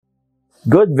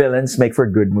Good villains make for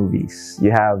good movies. You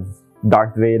have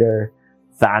Darth Vader,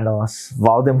 Thanos,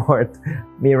 Voldemort,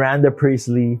 Miranda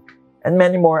Priestley, and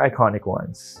many more iconic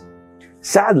ones.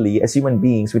 Sadly, as human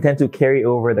beings, we tend to carry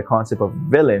over the concept of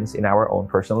villains in our own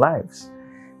personal lives.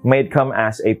 May it come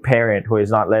as a parent who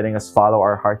is not letting us follow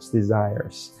our heart's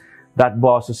desires. That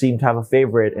boss who seems to have a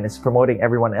favorite and is promoting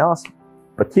everyone else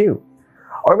but you.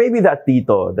 Or maybe that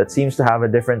tito that seems to have a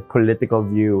different political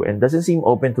view and doesn't seem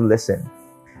open to listen.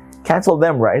 Cancel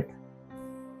them, right?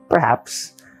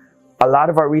 Perhaps. A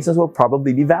lot of our reasons will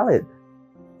probably be valid.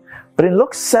 But in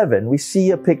Luke 7, we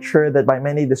see a picture that by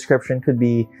many description could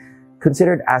be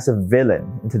considered as a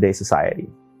villain in today's society.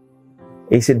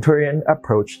 A centurion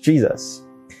approached Jesus.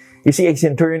 You see, a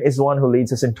centurion is one who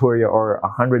leads a centuria or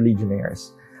 100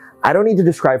 legionnaires. I don't need to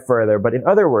describe further, but in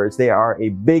other words, they are a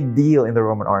big deal in the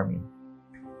Roman army.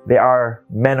 They are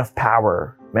men of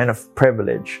power, men of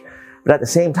privilege. But at the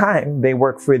same time, they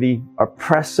work for the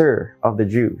oppressor of the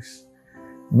Jews.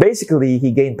 Basically,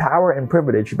 he gained power and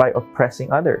privilege by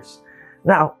oppressing others.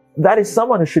 Now, that is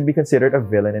someone who should be considered a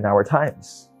villain in our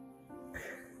times.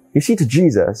 You see, to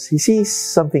Jesus, he sees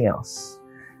something else.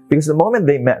 Because the moment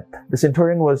they met, the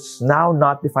centurion was now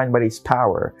not defined by his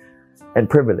power and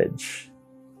privilege.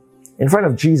 In front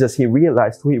of Jesus, he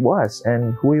realized who he was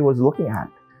and who he was looking at.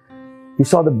 He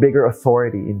saw the bigger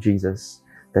authority in Jesus,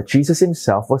 that Jesus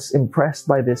himself was impressed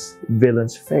by this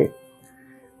villain's faith.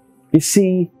 You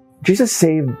see, Jesus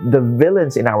saved the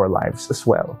villains in our lives as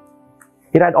well.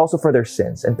 He died also for their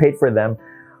sins and paid for them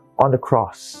on the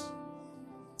cross.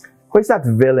 Who is that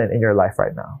villain in your life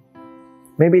right now?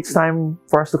 Maybe it's time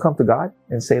for us to come to God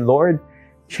and say, Lord,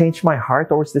 change my heart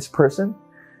towards this person.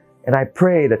 And I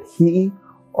pray that he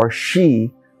or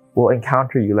she will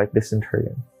encounter you like this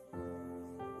centurion.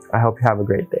 I hope you have a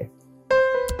great day.